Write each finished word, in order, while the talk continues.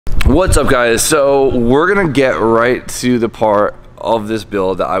What's up, guys? So we're gonna get right to the part of this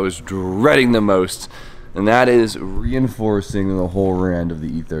build that I was dreading the most, and that is reinforcing the whole rear end of the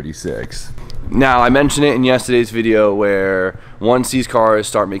E36. Now, I mentioned it in yesterday's video where once these cars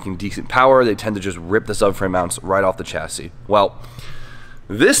start making decent power, they tend to just rip the subframe mounts right off the chassis. Well,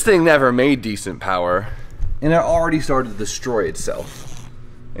 this thing never made decent power, and it already started to destroy itself.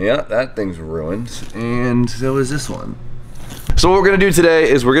 Yeah, that thing's ruined, and so is this one. So what we're gonna do today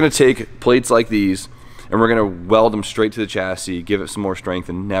is we're gonna take plates like these and we're gonna weld them straight to the chassis, give it some more strength,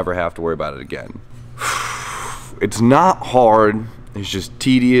 and never have to worry about it again. It's not hard, it's just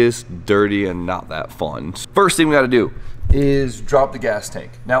tedious, dirty, and not that fun. First thing we gotta do is drop the gas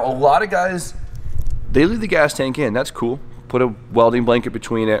tank. Now, a lot of guys, they leave the gas tank in, that's cool. Put a welding blanket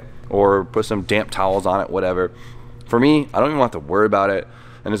between it or put some damp towels on it, whatever. For me, I don't even have to worry about it.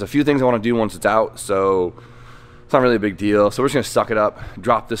 And there's a few things I wanna do once it's out, so it's not really a big deal. So we're just gonna suck it up,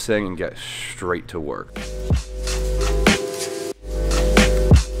 drop this thing, and get straight to work.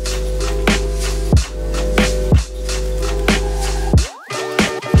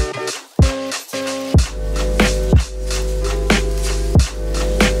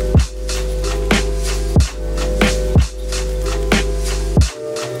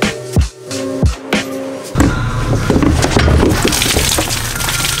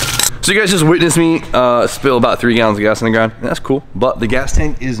 So you guys just witnessed me spill about 3 gallons of gas on the ground. That's cool, but the gas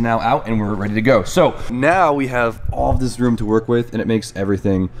tank is now out and we're ready to go. So now we have all of this room to work with, and it makes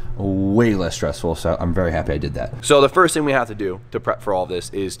everything way less stressful, so I'm very happy I did that. So the first thing we have to do to prep for all this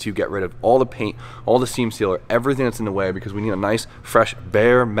is to get rid of all the paint, all the seam sealer, everything that's in the way, because we need a nice, fresh,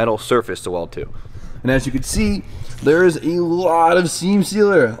 bare metal surface to weld to. And as you can see, there's a lot of seam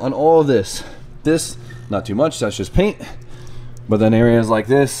sealer on all of this. This, not too much, that's just paint, but then areas like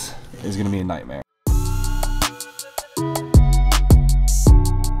this is gonna be a nightmare.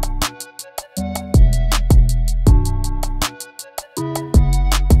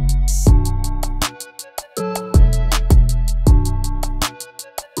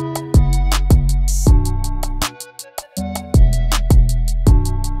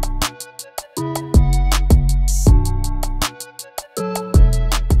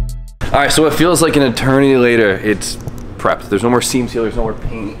 All right, so it feels like an eternity later. It's prepped. There's no more seam sealer, there's no more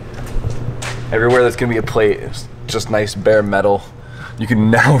paint. Everywhere that's gonna be a plate is just nice bare metal. You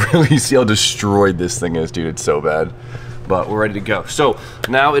can now really see how destroyed this thing is, dude. It's so bad. But we're ready to go. So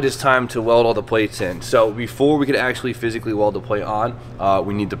now it is time to weld all the plates in. So before we could actually physically weld the plate on,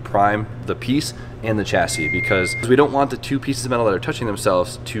 we need to prime the piece and the chassis, because we don't want the two pieces of metal that are touching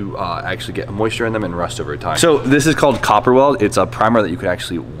themselves to actually get moisture in them and rust over time. So this is called copper weld. It's a primer that you can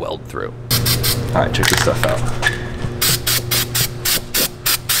actually weld through. All right, check this stuff out.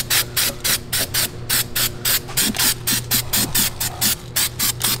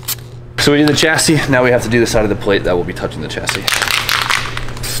 So we did the chassis, now we have to do the side of the plate that will be touching the chassis.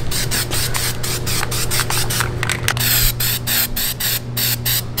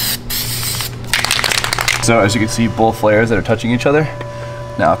 So as you can see, both layers that are touching each other,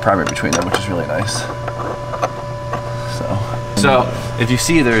 now a primer between them, which is really nice. So if you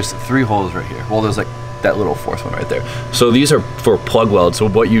see, there's 3 holes right here. Well, there's like that little 4th one right there. So these are for plug welds. So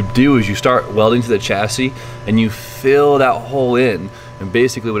what you do is you start welding to the chassis and you fill that hole in. And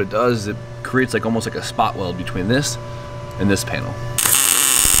basically what it does is it creates like almost like a spot weld between this and this panel.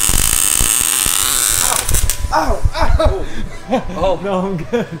 Ow! Ow! Oh, No, I'm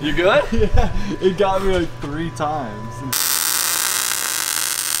good. You good? Yeah, it got me like 3 times.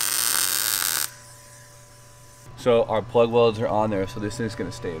 So our plug welds are on there, so this thing's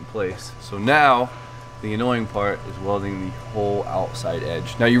gonna stay in place. So now, the annoying part is welding the whole outside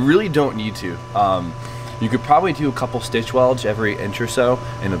edge. Now you really don't need to. You could probably do a couple stitch welds every inch or so,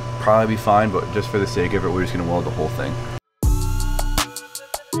 and it'll probably be fine, but just for the sake of it, we're just gonna weld the whole thing.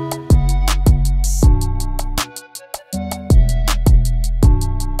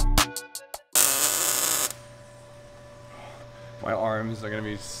 My arms are gonna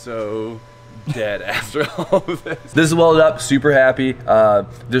be so dead after all of this. This is welded up, super happy.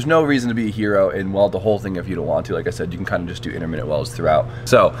 There's no reason to be a hero and weld the whole thing if you don't want to. Like I said, you can kind of just do intermittent welds throughout.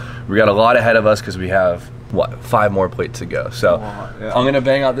 So we got a lot ahead of us because we have, what, 5 more plates to go. So yeah. I'm gonna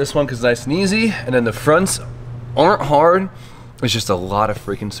bang out this one because it's nice and easy, and then the fronts aren't hard. It's just a lot of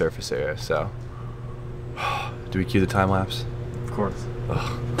freaking surface area. So do we cue the time lapse? Of course.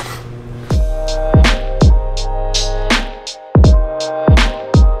 Ugh.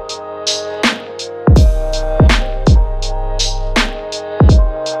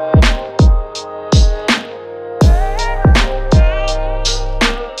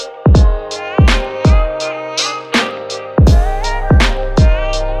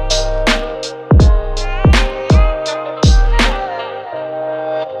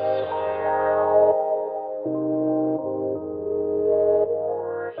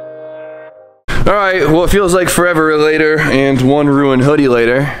 Well, it feels like forever later and one ruined hoodie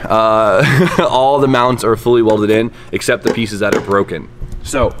later. All the mounts are fully welded in except the pieces that are broken.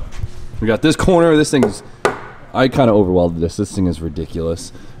 So we got this corner. This thing's, I kind of overwelded this. This thing is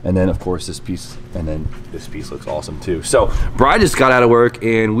ridiculous. And then of course this piece, and then this piece looks awesome too. So Brian just got out of work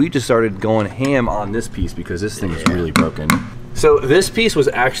and we just started going ham on this piece because this thing is really broken. So this piece was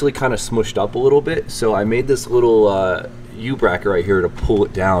actually kind of smushed up a little bit. So I made this little U-bracket right here to pull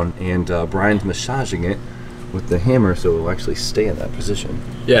it down, and Brian's massaging it with the hammer so it'll actually stay in that position.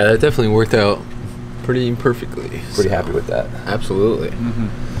 Yeah, that definitely worked out pretty perfectly. Pretty happy with that. Absolutely.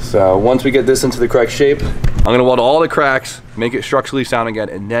 So once we get this into the correct shape, I'm gonna weld all the cracks, make it structurally sound again,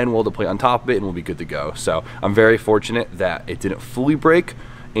 and then weld the plate on top of it and we'll be good to go. So I'm very fortunate that it didn't fully break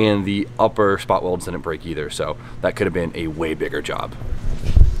and the upper spot welds didn't break either. So that could have been a way bigger job.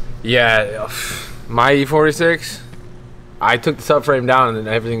 Yeah, my E36, I took the subframe down and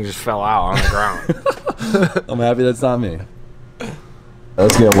then everything just fell out on the ground. I'm happy that's not me.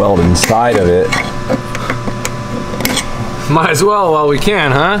 Let's get a weld inside of it. Might as well while we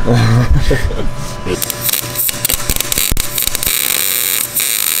can, huh?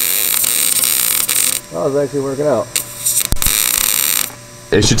 Oh, it's actually working out.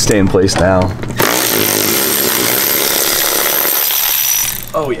 It should stay in place now.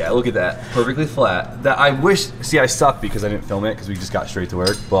 Oh yeah, look at that. Perfectly flat. That I wish, see I suck because I didn't film it because we just got straight to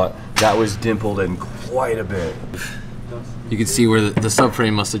work, but that was dimpled in quite a bit. You can see where the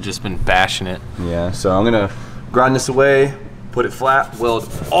subframe must have just been bashing it. Yeah, so I'm gonna grind this away, put it flat, weld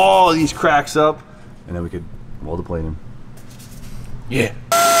all these cracks up, and then we could weld the plate in. Yeah.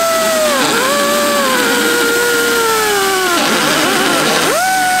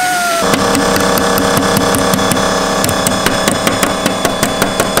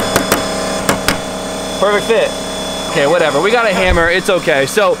 Perfect fit. Okay, whatever. We got a hammer. It's okay.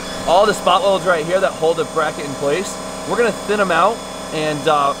 So all the spot welds right here that hold the bracket in place, we're gonna thin them out and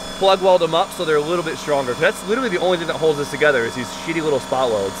plug weld them up so they're a little bit stronger. That's literally the only thing that holds this together is these shitty little spot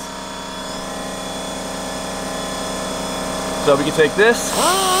welds. So we can take this.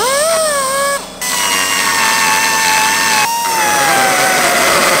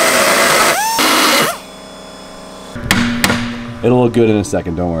 It'll look good in a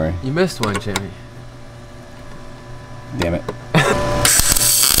second, don't worry. You missed one, Jimmy. Damn it.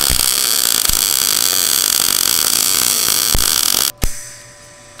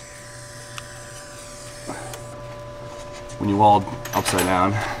 When you weld upside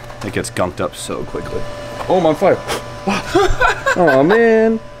down, it gets gunked up so quickly. Oh, I'm on fire. Oh,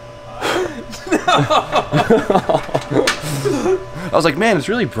 man. I was like, man, it's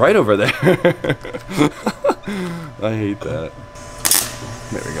really bright over there. I hate that.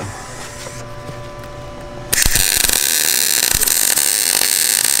 There we go.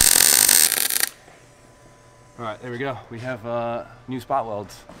 All right, there we go. We have new spot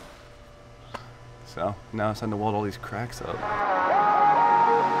welds. So now it's time to weld all these cracks up.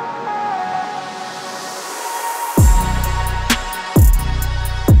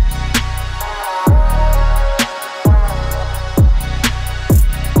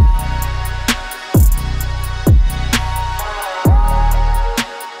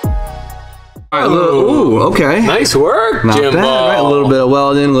 All right, ooh, okay. Nice work, Not Jimbo. bad, right? A little bit of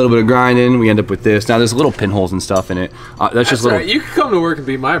welding, a little bit of grinding. We end up with this. Now there's little pinholes and stuff in it. That's just little. Right. You can come to work and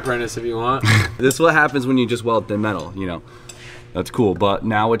be my apprentice if you want. This is what happens when you just weld thin metal, you know. That's cool, but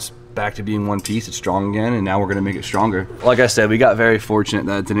now it's back to being one piece. It's strong again, and now we're gonna make it stronger. Like I said, we got very fortunate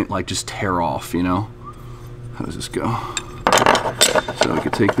that it didn't like just tear off, you know. How does this go? So we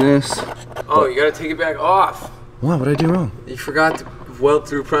could take this. Oh, you gotta take it back off. What did I do wrong? You forgot to weld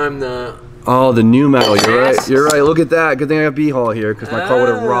through prime the... Oh, the new metal, you're right. You're right, look at that. Good thing I got B-haul here, because my car would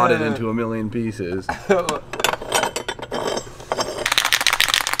have rotted into a million pieces. All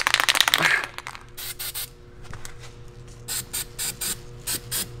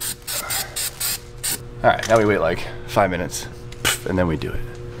right, now we wait like 5 minutes, and then we do it.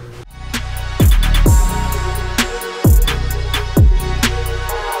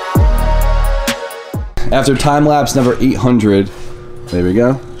 After time lapse number 800, there we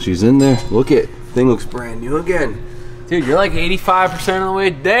go. She's in there. Look it. Thing looks brand new again. Dude, you're like 85% of the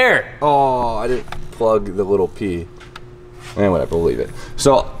way there. Oh, I didn't plug the little P. And whatever, we'll leave it.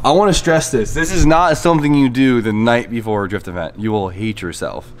 So I want to stress this. This is not something you do the night before a drift event. You will hate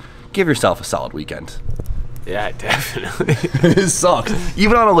yourself. Give yourself a solid weekend. Yeah, definitely. This sucks.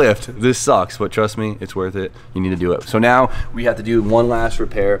 Even on a lift, this sucks, but trust me, it's worth it. You need to do it. So now we have to do one last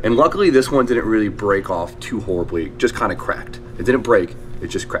repair. And luckily this one didn't really break off too horribly, just kind of cracked. It didn't break, it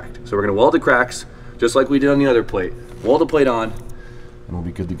just cracked. So we're gonna weld the cracks, just like we did on the other plate. Weld the plate on, and we'll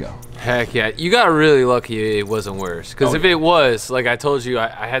be good to go. Heck yeah. You got really lucky it wasn't worse. Because if it was, like I told you,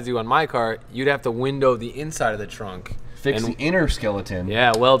 I had to do on my car, you'd have to window the inside of the trunk. Fix the inner skeleton.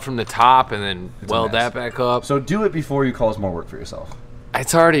 Yeah, weld from the top and then weld that back up. So do it before you cause more work for yourself.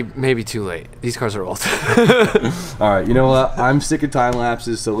 It's already maybe too late. These cars are old. All right, you know what? I'm sick of time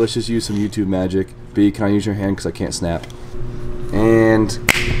lapses, so let's just use some YouTube magic. B, can I use your hand because I can't snap? And,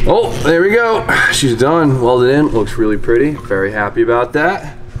 oh, there we go. She's done, welded in, looks really pretty. Very happy about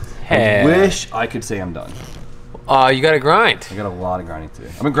that. Hey. I wish I could say I'm done. You gotta grind. I got a lot of grinding to do.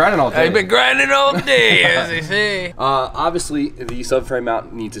 I've been grinding all day. I've been grinding all day, as they say. Obviously, the subframe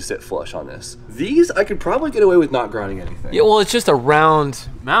mount needs to sit flush on this. These, I could probably get away with not grinding anything. Yeah, well, it's just a round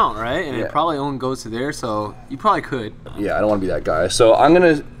mount, right? And it probably only goes to there, so you probably could. Yeah, I don't want to be that guy. So I'm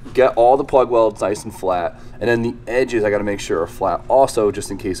gonna get all the plug welds nice and flat, and then the edges I gotta make sure are flat also,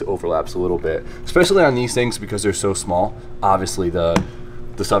 just in case it overlaps a little bit. Especially on these things because they're so small. Obviously, the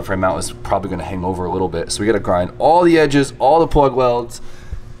subframe mount is probably going to hang over a little bit, so we got to grind all the edges, all the plug welds,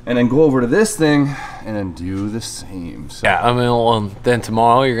 and then go over to this thing and then do the same. So. Yeah, I mean, well, then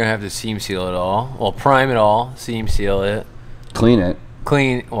tomorrow you're going to have to seam seal it all. Well, prime it all, seam seal it. Clean it.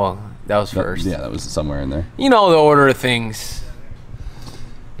 Clean, well, that was first. Yeah, that was somewhere in there. You know the order of things.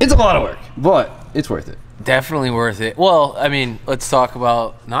 It's a lot of work, but it's worth it. Definitely worth it. Well, I mean, let's talk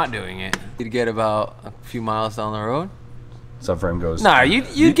about not doing it. You'd get about a few miles down the road. Subframe goes. Nah,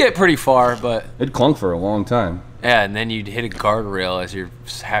 you'd get pretty far, but it'd clunk for a long time. Yeah, and then you'd hit a guardrail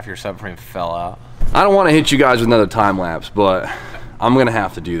as half your subframe fell out. I don't want to hit you guys with another time lapse, but I'm gonna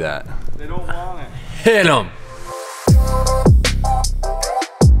have to do that. They don't want it. Hit them.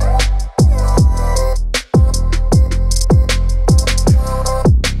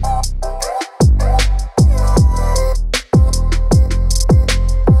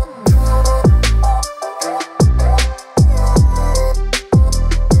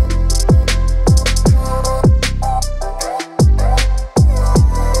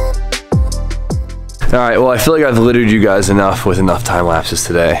 Alright, well I feel like I've littered you guys enough with enough time lapses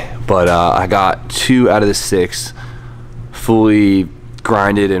today, but I got 2 out of the 6 fully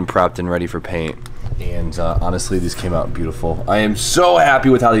grinded and prepped and ready for paint, and honestly these came out beautiful. I am so happy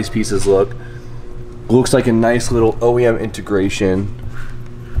with how these pieces look. Looks like a nice little OEM integration.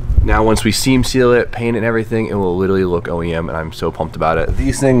 Now once we seam seal it, paint it and everything, it will literally look OEM, and I'm so pumped about it.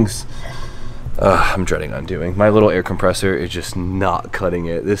 These things, I'm dreading undoing. My little air compressor is just not cutting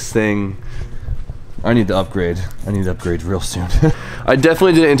it. This thing, I need to upgrade. I need to upgrade real soon. I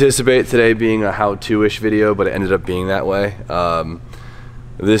definitely didn't anticipate today being a how-to-ish video, but it ended up being that way.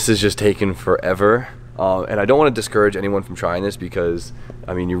 This is just taken forever. And I don't want to discourage anyone from trying this because,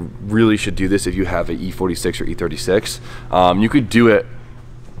 I mean, you really should do this if you have an E46 or E36. You could do it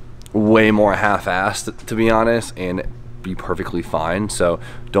way more half-assed, to be honest, and be perfectly fine. So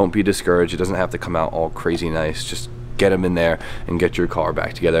don't be discouraged. It doesn't have to come out all crazy nice. Just get them in there and get your car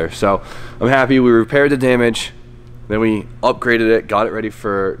back together. So I'm happy we repaired the damage, then we upgraded it, got it ready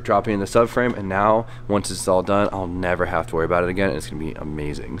for dropping in the subframe, and now once it's all done, I'll never have to worry about it again. It's gonna be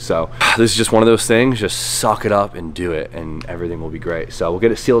amazing. So this is just one of those things, just suck it up and do it, and everything will be great. So we'll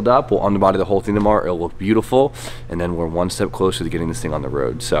get it sealed up, we'll underbody the whole thing tomorrow, it'll look beautiful, and then we're one step closer to getting this thing on the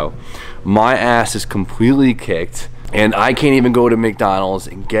road. So my ass is completely kicked, and I can't even go to McDonald's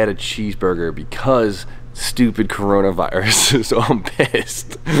and get a cheeseburger because stupid coronavirus. So I'm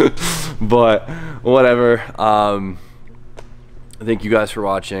pissed. But whatever. Thank you guys for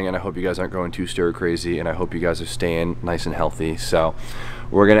watching, and I hope you guys aren't going too stir crazy, and I hope you guys are staying nice and healthy. So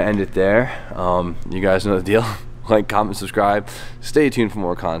we're gonna end it there. You guys know the deal. Like, comment, subscribe, stay tuned for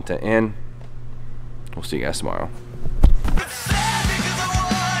more content, and we'll see you guys tomorrow.